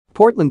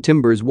Portland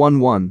Timbers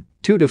 1-1,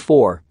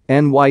 2-4,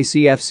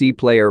 NYCFC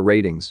player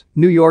ratings.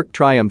 New York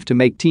triumph to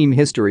make team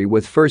history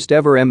with first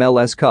ever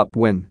MLS Cup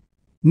win.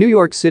 New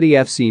York City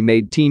FC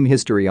made team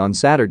history on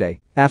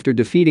Saturday after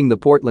defeating the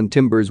Portland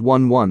Timbers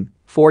 1-1,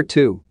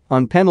 4-2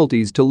 on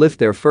penalties to lift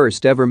their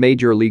first ever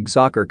Major League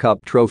Soccer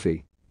Cup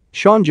trophy.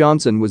 Sean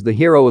Johnson was the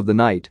hero of the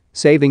night,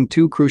 saving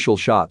two crucial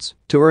shots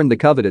to earn the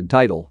coveted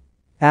title.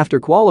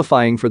 After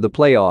qualifying for the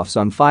playoffs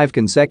on 5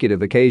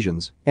 consecutive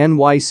occasions,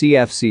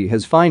 NYCFC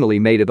has finally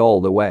made it all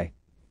the way.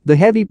 The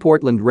heavy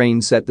Portland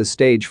rain set the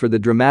stage for the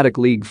dramatic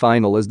league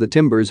final as the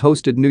Timbers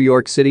hosted New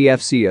York City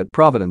FC at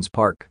Providence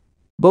Park.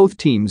 Both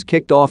teams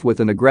kicked off with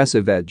an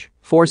aggressive edge,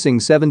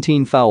 forcing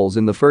 17 fouls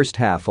in the first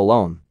half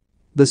alone.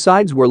 The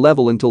sides were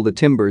level until the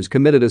Timbers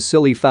committed a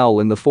silly foul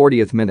in the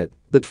 40th minute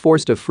that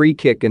forced a free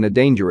kick in a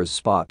dangerous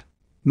spot.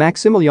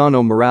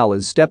 Maximiliano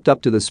Morales stepped up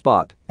to the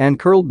spot and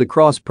curled the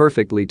cross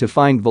perfectly to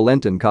find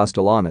Valentin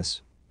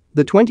Castellanos.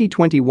 The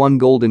 2021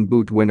 Golden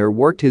Boot winner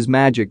worked his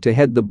magic to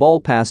head the ball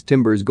past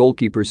Timbers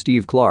goalkeeper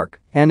Steve Clark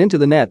and into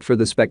the net for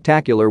the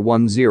spectacular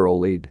 1-0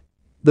 lead.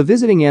 The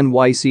visiting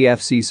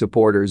NYCFC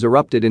supporters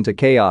erupted into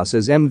chaos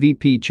as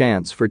MVP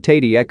chants for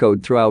Tatey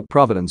echoed throughout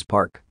Providence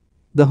Park.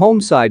 The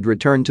home side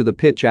returned to the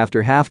pitch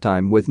after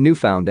halftime with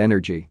newfound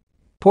energy.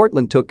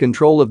 Portland took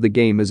control of the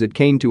game as it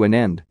came to an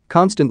end,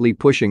 constantly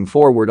pushing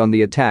forward on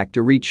the attack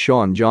to reach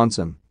Sean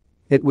Johnson.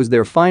 It was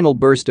their final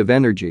burst of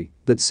energy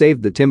that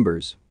saved the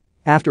Timbers.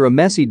 After a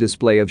messy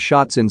display of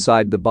shots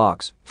inside the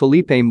box,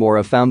 Felipe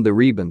Mora found the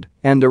rebound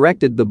and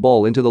directed the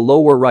ball into the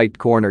lower right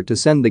corner to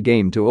send the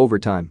game to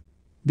overtime.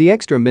 The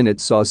extra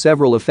minutes saw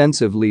several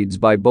offensive leads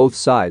by both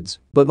sides,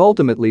 but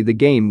ultimately the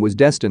game was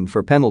destined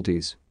for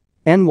penalties.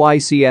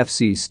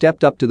 NYCFC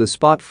stepped up to the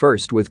spot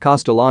first with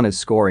Castellanos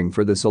scoring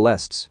for the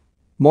Celestes.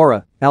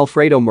 Mora,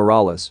 Alfredo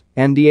Morales,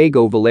 and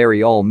Diego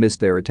Valeri all missed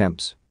their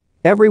attempts.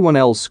 Everyone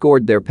else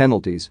scored their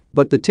penalties,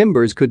 but the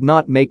Timbers could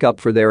not make up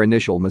for their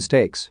initial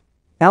mistakes.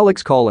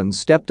 Alex Collins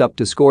stepped up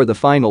to score the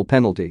final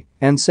penalty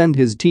and send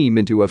his team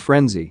into a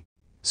frenzy.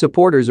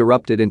 Supporters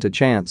erupted into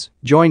chants,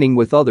 joining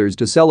with others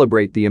to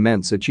celebrate the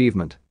immense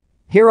achievement.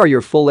 Here are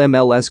your full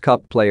MLS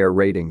Cup player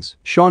ratings.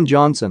 Sean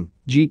Johnson,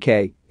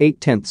 GK,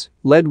 8/10,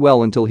 led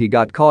well until he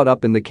got caught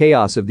up in the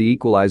chaos of the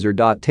equalizer.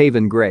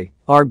 Taven Gray,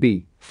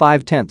 RB,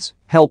 5/10,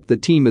 helped the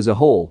team as a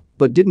whole,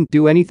 but didn't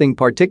do anything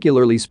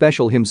particularly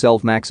special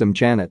himself. Maxim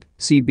Chanet,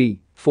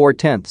 CB,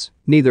 4/10,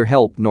 neither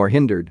helped nor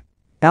hindered.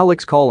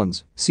 Alex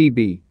Collins,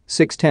 CB,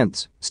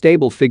 6/10,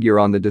 stable figure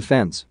on the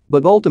defense,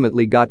 but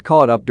ultimately got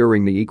caught up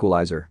during the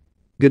equalizer.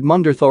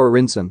 Gudmundur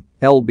Thorarinson,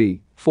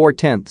 LB,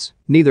 4/10,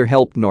 neither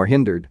helped nor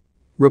hindered.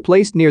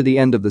 Replaced near the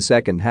end of the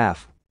second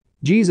half.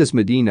 Jesus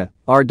Medina,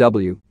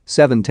 RW,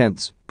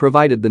 7/10,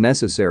 provided the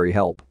necessary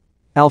help.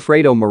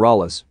 Alfredo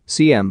Morales,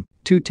 CM,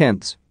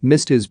 2/10,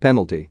 missed his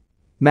penalty.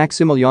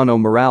 Maximiliano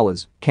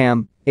Morales,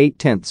 CAM,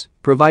 8/10,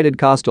 provided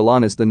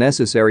Castellanos the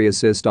necessary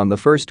assist on the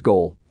first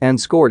goal and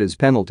scored his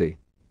penalty.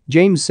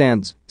 James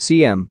Sands,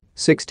 CM,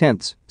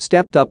 6/10,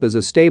 stepped up as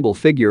a stable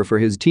figure for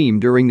his team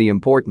during the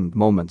important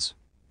moments.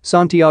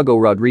 Santiago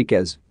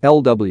Rodriguez,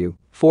 LW,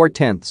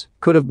 4/10,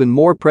 could have been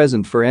more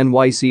present for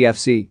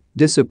NYCFC,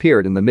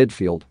 disappeared in the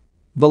midfield.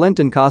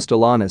 Valentin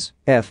Castellanos,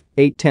 F,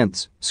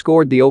 8/10,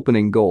 scored the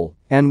opening goal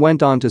and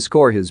went on to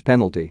score his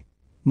penalty.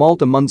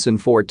 Malta Munson,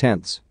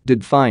 4/10,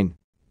 did fine.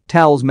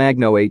 Tals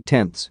Magno,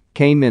 8/10,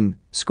 came in,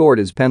 scored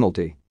his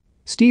penalty.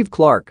 Steve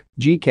Clark,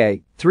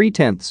 GK,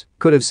 3/10,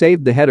 could have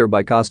saved the header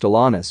by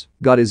Castellanos,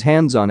 got his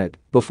hands on it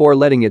before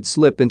letting it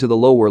slip into the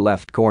lower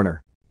left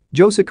corner.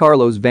 Jose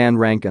Carlos Van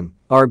Rankin,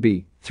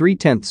 RB,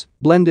 3/10,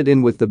 blended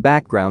in with the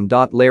background.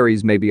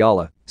 Larry's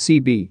Mabiola,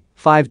 CB,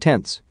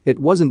 5/10, it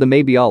wasn't the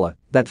Mabiola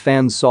that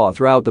fans saw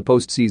throughout the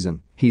postseason,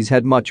 he's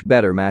had much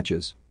better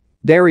matches.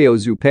 Dario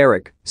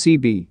Zuparic,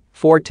 CB,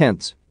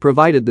 4/10,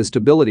 provided the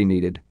stability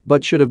needed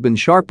but should have been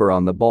sharper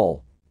on the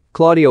ball.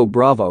 Claudio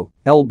Bravo,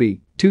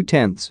 LB,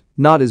 2/10,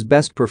 not his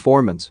best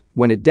performance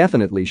when it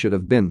definitely should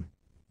have been.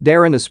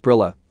 Darren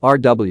Asprilla,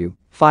 RW,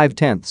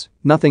 5/10,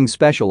 nothing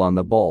special on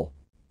the ball.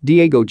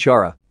 Diego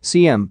Chara,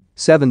 CM,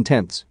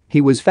 7/10,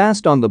 he was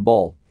fast on the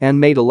ball and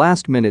made a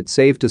last-minute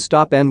save to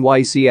stop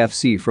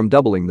NYCFC from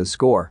doubling the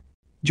score.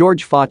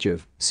 George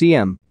Fachev,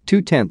 CM,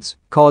 2/10,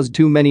 caused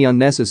too many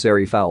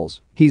unnecessary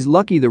fouls, he's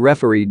lucky the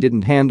referee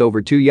didn't hand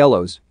over 2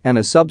 yellows and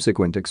a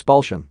subsequent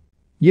expulsion.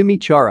 Yumi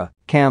Chara,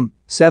 Cam,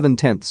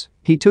 7/10,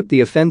 he took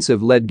the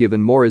offensive lead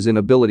given Mora's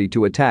inability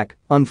to attack,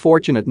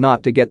 unfortunate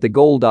not to get the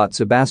goal.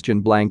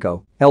 Sebastian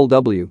Blanco,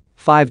 LW,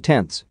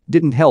 5/10,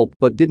 didn't help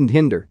but didn't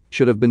hinder,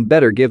 should have been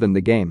better given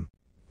the game.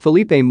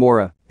 Felipe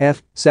Mora,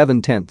 F,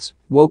 7/10,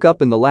 woke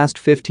up in the last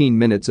 15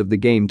 minutes of the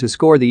game to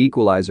score the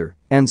equalizer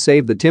and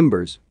save the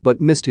Timbers,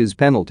 but missed his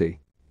penalty.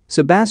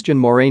 Sebastian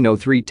Moreno,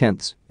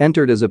 3/10,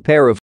 entered as a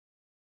pair of